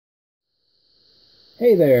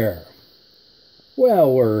Hey there.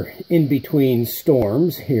 Well, we're in between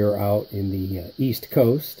storms here out in the East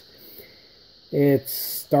Coast. It's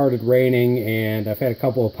started raining and I've had a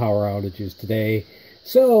couple of power outages today.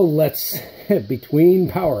 So let's, between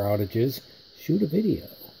power outages, shoot a video.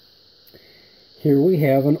 Here we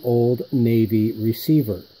have an old Navy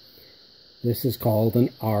receiver. This is called an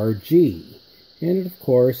RG. And of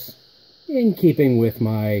course, in keeping with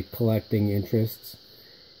my collecting interests,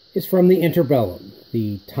 is from the interbellum,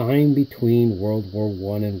 the time between World War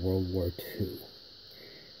I and World War II.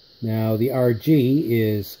 Now, the RG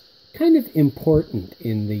is kind of important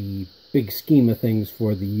in the big scheme of things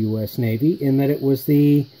for the U.S. Navy in that it was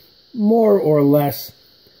the more or less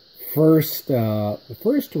first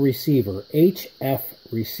receiver, HF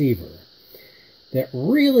receiver, that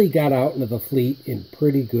really got out into the fleet in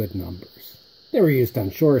pretty good numbers. They were used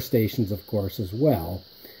on shore stations, of course, as well,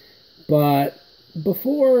 but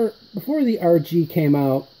before the RG came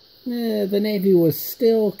out, the Navy was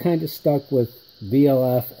still kind of stuck with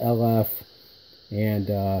VLF, LF, and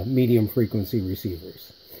medium frequency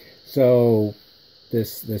receivers. So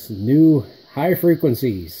this new high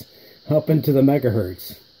frequencies up into the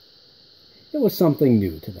megahertz, it was something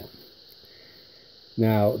new to them.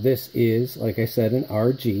 Now this is, like I said, an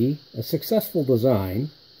RG, a successful design.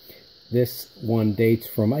 This one dates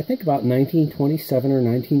from, I think, about 1927 or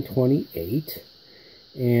 1928.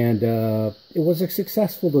 And it was a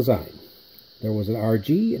successful design. There was an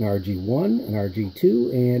RG, an RG-1, an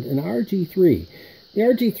RG-2, and an RG-3. The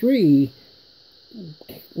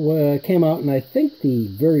RG-3 came out in, I think, the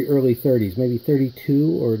very early 30s, maybe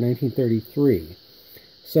 32 or 1933.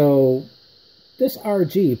 So this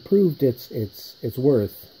RG proved its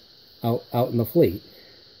worth out in the fleet.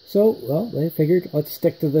 So, well, they figured, let's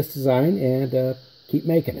stick to this design and keep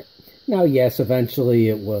making it. Now, yes, eventually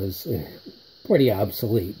it was pretty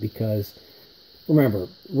obsolete because, remember,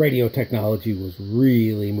 radio technology was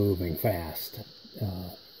really moving fast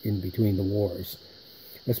in between the wars,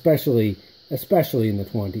 especially in the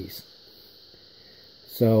 20s.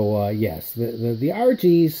 So yes, the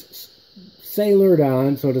RGs sailored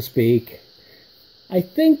on, so to speak. I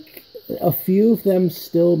think a few of them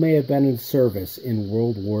still may have been in service in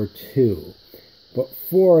World War II, but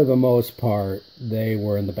for the most part, they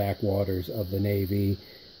were in the backwaters of the Navy.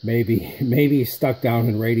 Maybe stuck down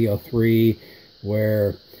in Radio 3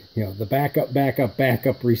 where, you know, the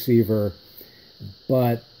backup receiver.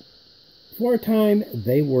 But for a time,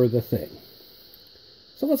 they were the thing.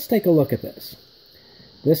 So let's take a look at this.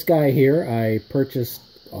 This guy here, I purchased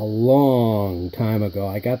a long time ago.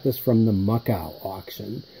 I got this from the Muchow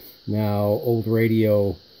auction. Now, old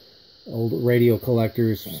radio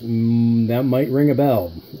collectors, that might ring a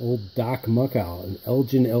bell. Old Doc Muchow in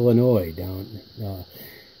Elgin, Illinois, down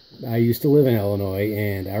I used to live in Illinois,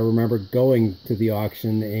 and I remember going to the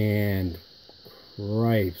auction, and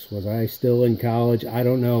cripes, was I still in college? I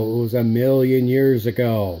don't know. It was a million years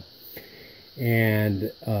ago.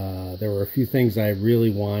 And there were a few things I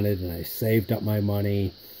really wanted, and I saved up my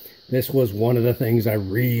money. This was one of the things I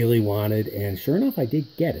really wanted, and sure enough, I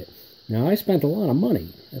did get it. Now, I spent a lot of money.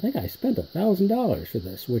 I think I spent $1,000 for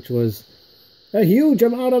this, which was a huge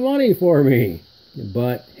amount of money for me.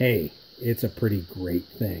 But, hey, it's a pretty great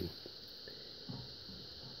thing.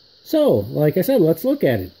 So, like I said, let's look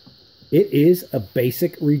at it. It is a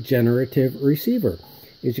basic regenerative receiver.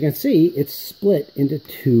 As you can see, it's split into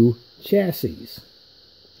two chassis.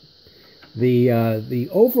 The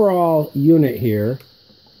overall unit here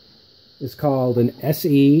is called an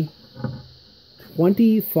SE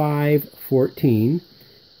 2514.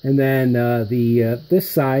 And then this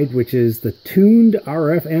side, which is the tuned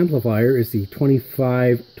RF amplifier, is the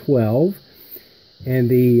 2512. And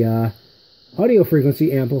the audio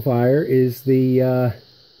frequency amplifier is the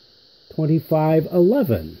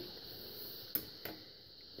 2511.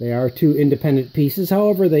 They are two independent pieces.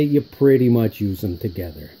 However, you pretty much use them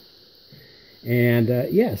together. And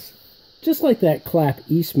yes, just like that Clap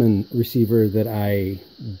Eastman receiver that I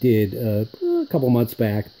did a couple months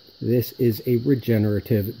back, this is a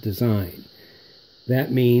regenerative design.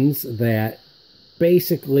 That means that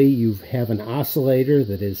basically you have an oscillator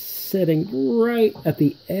that is sitting right at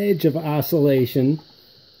the edge of oscillation.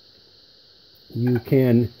 You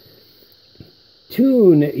can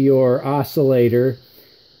tune your oscillator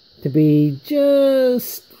to be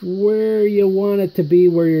just where you want it to be,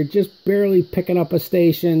 where you're just barely picking up a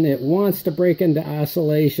station. It wants to break into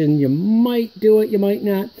oscillation. You might do it, you might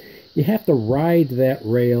not. You have to ride that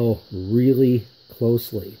rail really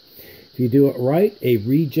closely. If you do it right, a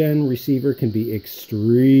regen receiver can be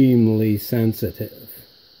extremely sensitive.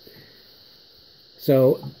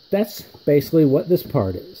 So that's basically what this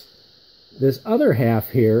part is. This other half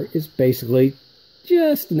here is basically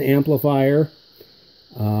just an amplifier.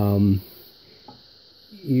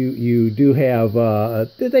 You do have,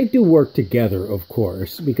 they do work together, of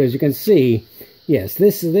course, because you can see, yes,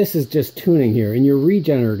 this is just tuning here, and your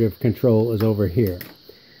regenerative control is over here.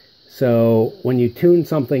 So when you tune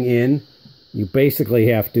something in, you basically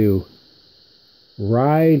have to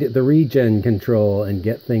ride the regen control and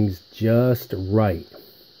get things just right.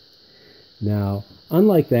 Now,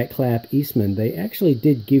 unlike that Clap Eastman, they actually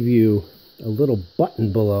did give you a little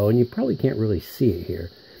button below, and you probably can't really see it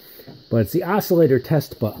here, but it's the oscillator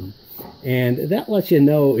test button, and that lets you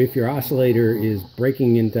know if your oscillator is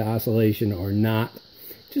breaking into oscillation or not.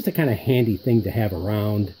 Just a kind of handy thing to have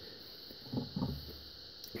around.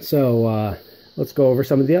 So let's go over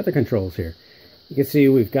some of the other controls here. You can see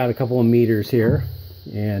we've got a couple of meters here,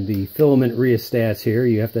 and the filament rheostats here.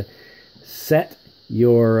 You have to set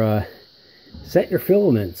your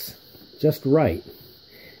filaments just right.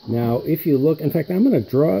 Now, if you look, in fact, I'm going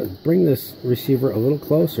to bring this receiver a little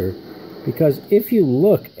closer, because if you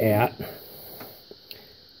look at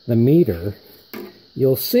the meter,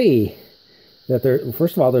 you'll see that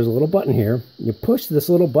first of all, there's a little button here. You push this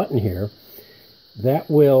little button here, that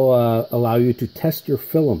will allow you to test your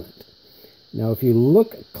filament. Now, if you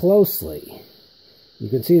look closely, you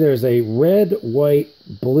can see there's a red, white,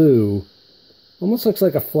 blue, almost looks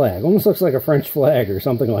like a flag, almost looks like a French flag or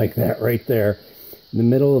something like that right there in the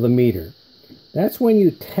middle of the meter. That's when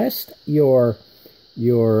you test when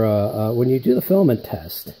you do the filament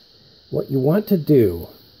test. What you want to do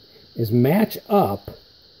is match up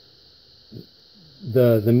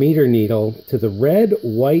the meter needle to the red,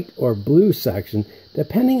 white, or blue section,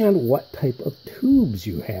 depending on what type of tubes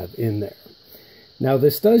you have in there. Now,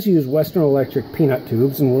 this does use Western Electric peanut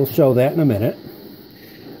tubes, and we'll show that in a minute.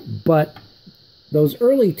 But those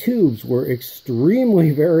early tubes were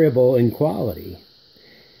extremely variable in quality.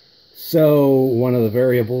 So one of the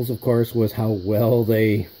variables, of course, was how well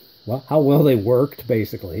they worked,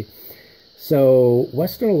 basically. So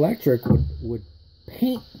Western Electric would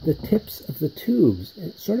paint the tips of the tubes.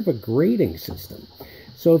 It's sort of a grading system.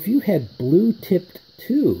 So if you had blue-tipped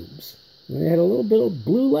tubes, and they had a little bit of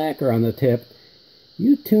blue lacquer on the tip,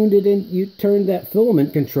 you tuned it in, you turned that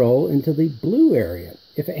filament control into the blue area.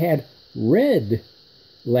 If it had red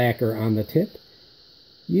lacquer on the tip,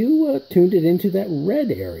 you tuned it into that red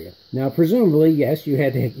area. Now, presumably, yes, you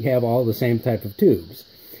had to have all the same type of tubes.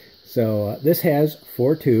 So this has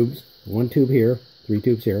 4 tubes, 1 tube here, 3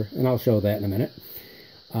 tubes here, and I'll show that in a minute.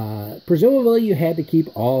 Presumably, you had to keep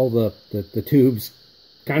all the tubes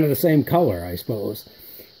kind of the same color, I suppose.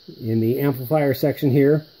 In the amplifier section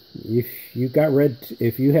here, if you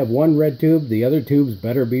have 1 red tube, the other tubes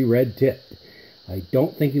better be red tipped. I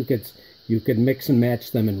don't think you could mix and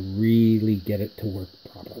match them and really get it to work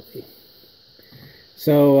properly.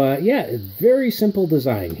 So yeah, very simple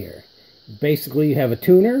design here. Basically, you have a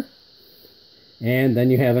tuner, and then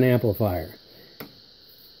you have an amplifier.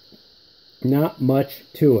 Not much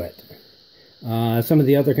to it. Some of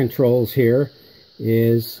the other controls here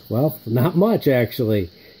is, well, not much actually.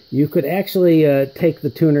 You could actually take the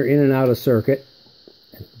tuner in and out of circuit.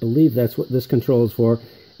 I believe that's what this control is for.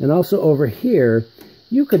 And also over here,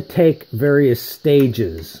 you could take various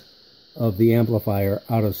stages of the amplifier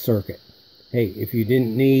out of circuit. Hey, if you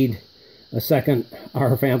didn't need a second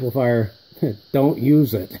RF amplifier, don't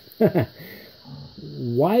use it.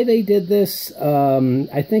 Why they did this,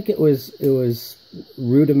 I think it was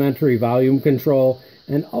rudimentary volume control,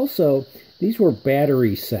 and also these were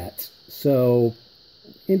battery sets. So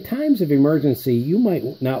in times of emergency, you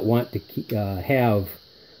might not want to have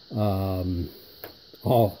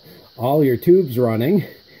all your tubes running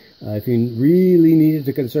if you really needed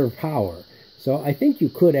to conserve power. So I think you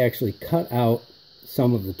could actually cut out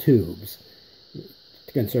some of the tubes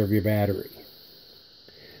to conserve your battery.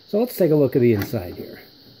 So let's take a look at the inside here.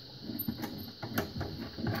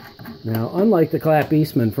 Now, unlike the Clap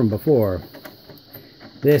Eastman from before,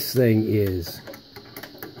 this thing is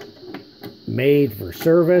made for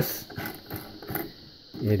service.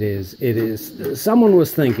 It is, someone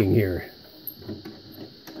was thinking here.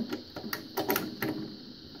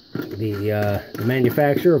 The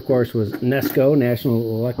manufacturer, of course, was NESCo, National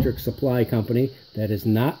Electric Supply Company. That is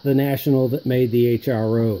not the National that made the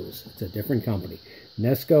HROs. It's a different company.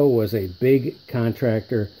 NESCo was a big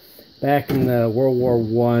contractor back in World War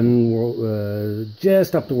I,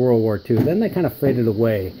 just up to World War II. Then they kind of faded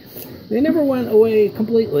away. They never went away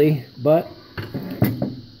completely, but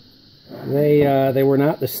they were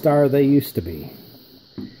not the star they used to be.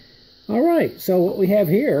 All right, so what we have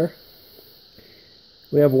here,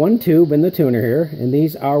 We have one tube in the tuner here, and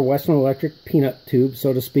these are Western Electric peanut tubes,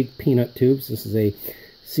 so to speak, peanut tubes. This is a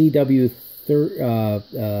CW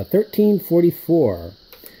 1344,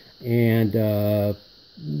 and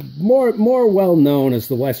more well known as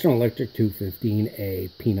the Western Electric 215A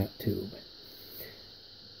peanut tube.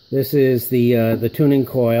 This is the tuning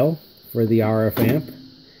coil for the RF amp,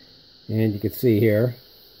 and you can see here.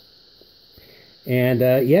 And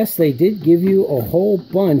yes, they did give you a whole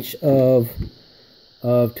bunch of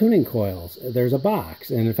tuning coils. There's a box,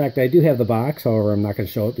 and in fact I do have the box, however I'm not going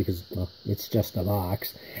to show it because, well, it's just a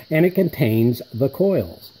box, and it contains the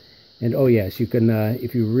coils. And oh yes, you can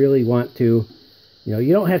if you really want to, you know,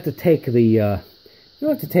 you don't have to take the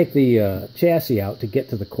chassis out to get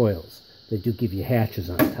to the coils. They do give you hatches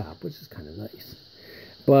on top, which is kind of nice.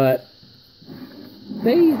 But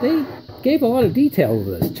they gave a lot of detail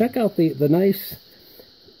to this. Check out the nice,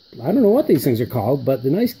 I don't know what these things are called, but the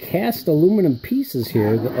nice cast aluminum pieces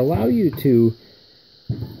here that allow you to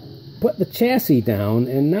put the chassis down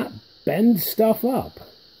and not bend stuff up.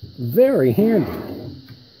 Very handy.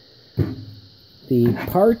 The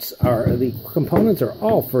components are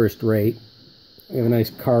all first rate. We have a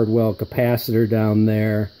nice Cardwell capacitor down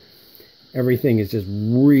there. Everything is just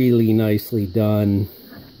really nicely done.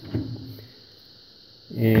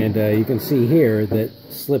 And you can see here that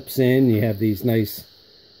slips in. You have these nice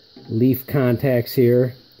leaf contacts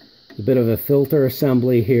here. A bit of a filter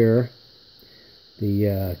assembly here. Some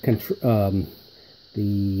of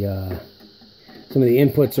the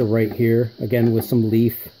inputs are right here, again with some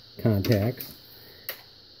leaf contacts.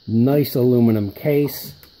 Nice aluminum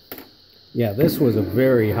case. Yeah, this was a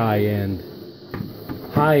very high-end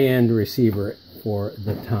receiver for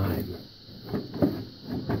the time.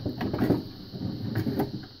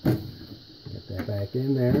 Get that back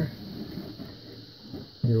in there.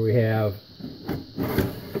 Here we have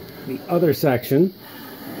the other section.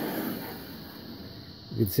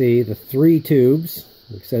 You can see the 3 tubes,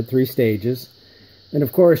 like I said, 3 stages. And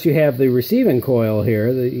of course you have the receiving coil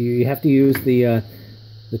here. You have to use the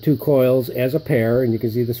 2 coils as a pair, and you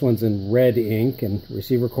can see this one's in red ink, and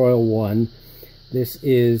receiver coil 1. This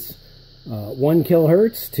is 1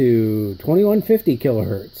 kilohertz to 2150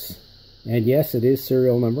 kilohertz. And yes, it is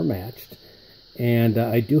serial number matched. And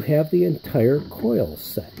I do have the entire coil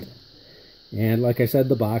set. And like I said,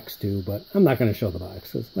 the box too, but I'm not going to show the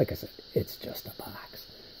box, because like I said, it's just a box.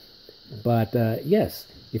 But yes,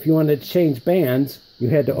 if you wanted to change bands, you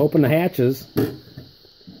had to open the hatches.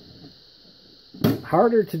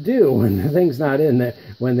 Harder to do when the thing's not in,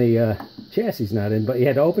 when the chassis is not in, but you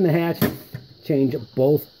had to open the hatch, change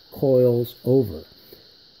both coils over.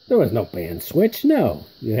 There was no band switch, no.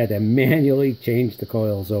 You had to manually change the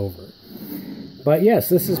coils over. But yes,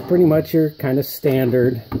 this is pretty much your kind of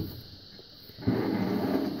standard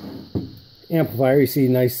amplifier. You see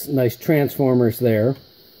nice transformers there.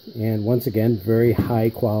 And once again, very high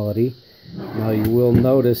quality. Now you will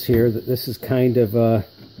notice here that this is kind of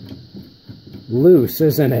loose,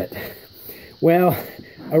 isn't it? Well,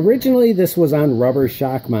 originally this was on rubber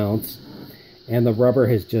shock mounts, and the rubber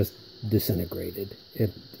has just disintegrated.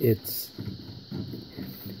 It's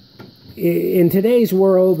in today's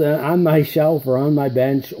world, on my shelf or on my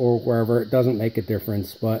bench or wherever, it doesn't make a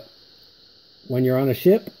difference. But when you're on a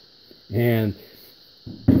ship and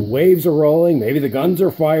the waves are rolling, maybe the guns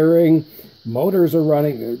are firing, motors are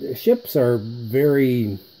running, ships are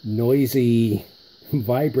very noisy,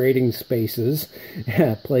 vibrating places,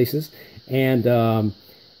 and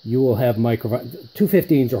you will have microphone.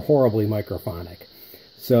 215s are horribly microphonic,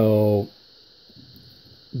 so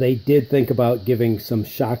they did think about giving some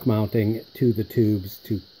shock mounting to the tubes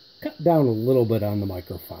to cut down a little bit on the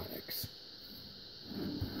microphonics.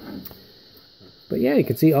 But yeah, you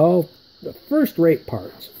can see all the first-rate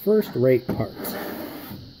parts.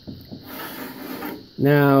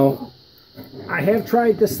 Now, I have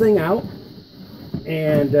tried this thing out,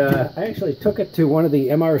 and I actually took it to one of the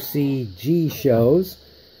MRCG shows.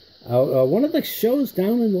 One of the shows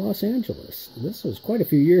down in Los Angeles. This was quite a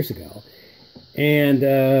few years ago. And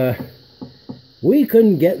we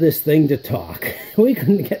couldn't get this thing to talk. We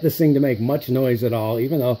couldn't get this thing to make much noise at all,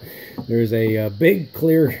 even though there's a big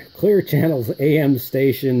clear channels AM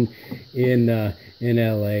station in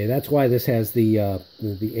LA. That's why this has the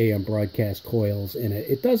AM broadcast coils in it.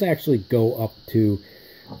 It does actually go up to,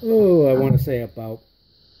 I want to say about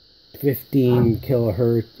 15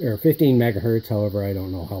 kilohertz or 15 megahertz. However, I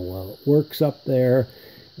don't know how well it works up there.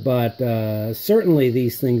 But certainly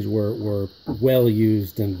these things were well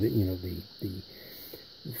used in the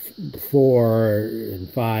 4 and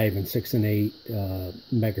 5 and 6 and 8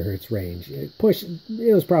 megahertz range. It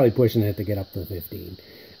was probably pushing it to get up to 15.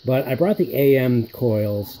 But I brought the AM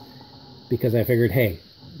coils because I figured, hey,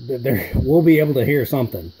 we'll be able to hear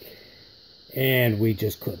something. And we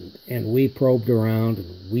just couldn't. And we probed around,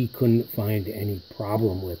 and we couldn't find any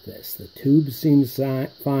problem with this. The tubes seemed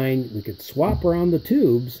fine. We could swap around the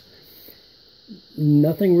tubes.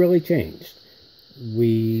 Nothing really changed.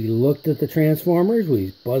 We looked at the transformers.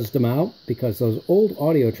 We buzzed them out because those old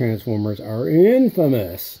audio transformers are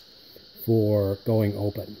infamous for going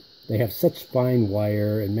open. They have such fine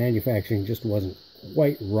wire, and manufacturing just wasn't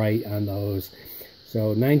quite right on those.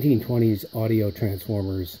 So 1920s audio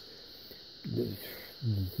transformers,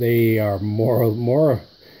 they are more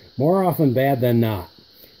often bad than not.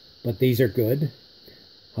 But these are good.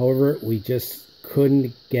 However, we just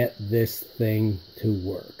couldn't get this thing to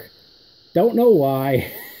work. Don't know why.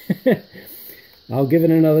 I'll give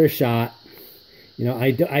it another shot. You know,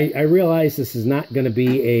 I realize this is not going to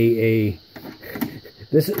be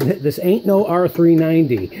this ain't no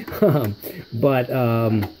R390, but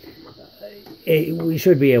we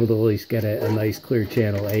should be able to at least get a nice clear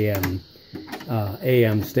channel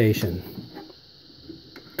AM station.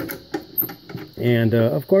 And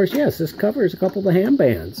of course, yes, this covers a couple of the ham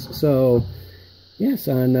bands. So yes,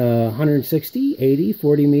 on 160, 80,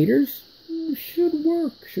 40 meters, should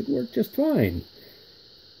work just fine.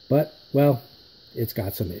 But, well, it's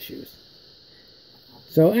got some issues.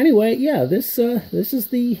 So anyway, yeah, this is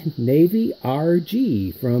the Navy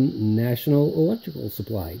RG from National Electrical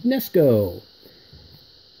Supply, NESCo.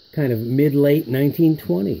 Kind of mid-late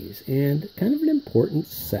 1920s, and kind of an important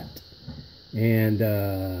set. And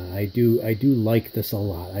I do like this a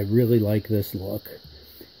lot. I really like this look.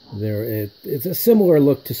 It's a similar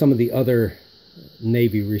look to some of the other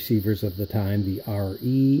Navy receivers of the time, the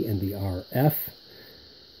RE and the RF,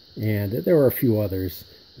 and there were a few others,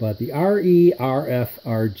 but the RE, RF,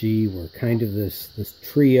 RG were kind of this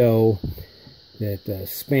trio that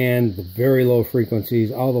spanned the very low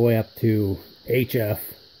frequencies all the way up to HF,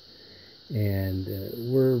 and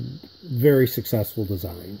were very successful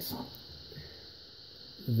designs.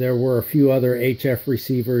 There were a few other HF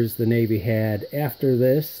receivers the Navy had after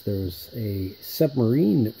this. There was a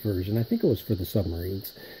submarine version, I think it was for the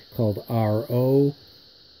submarines, called RO.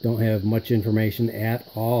 Don't have much information at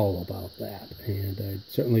all about that. And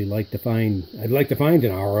I'd certainly like to find, I'd like to find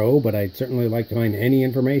an RO, but I'd certainly like to find any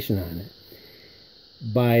information on it.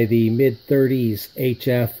 By the mid-30s,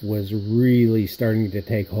 HF was really starting to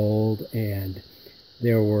take hold, and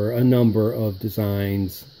there were a number of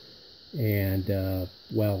designs, and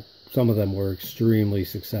well, some of them were extremely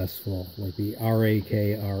successful, like the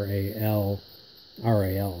RAK, RAL.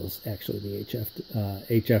 RAL is actually the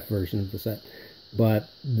HF version of the set, but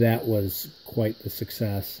that was quite the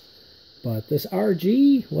success. But this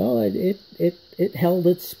RG, well, it held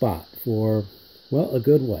its spot for, well, a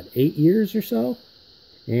good, what, 8 years or so?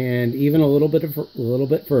 And even a little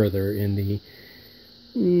bit further in the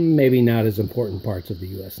maybe not as important parts of the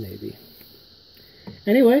U.S. Navy.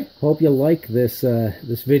 Anyway, hope you like this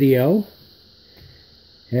this video.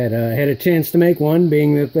 Had a chance to make one,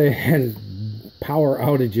 being that they had power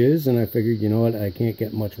outages, and I figured, you know what, I can't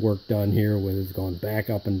get much work done here with it going back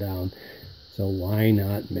up and down, so why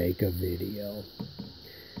not make a video?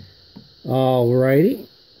 Alrighty,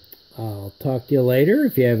 I'll talk to you later.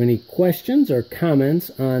 If you have any questions or comments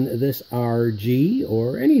on this RG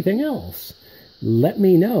or anything else, let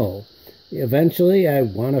me know. Eventually, I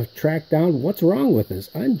want to track down what's wrong with this.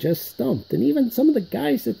 I'm just stumped. And even some of the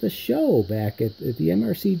guys at the show back at the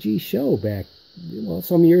MRCG show back, well,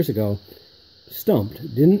 some years ago,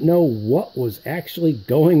 stumped. Didn't know what was actually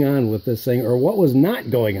going on with this thing, or what was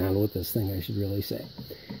not going on with this thing, I should really say.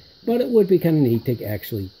 But it would be kind of neat to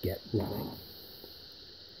actually get running.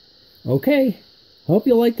 Okay, hope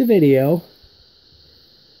you liked the video.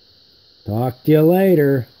 Talk to you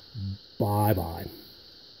later. Bye-bye.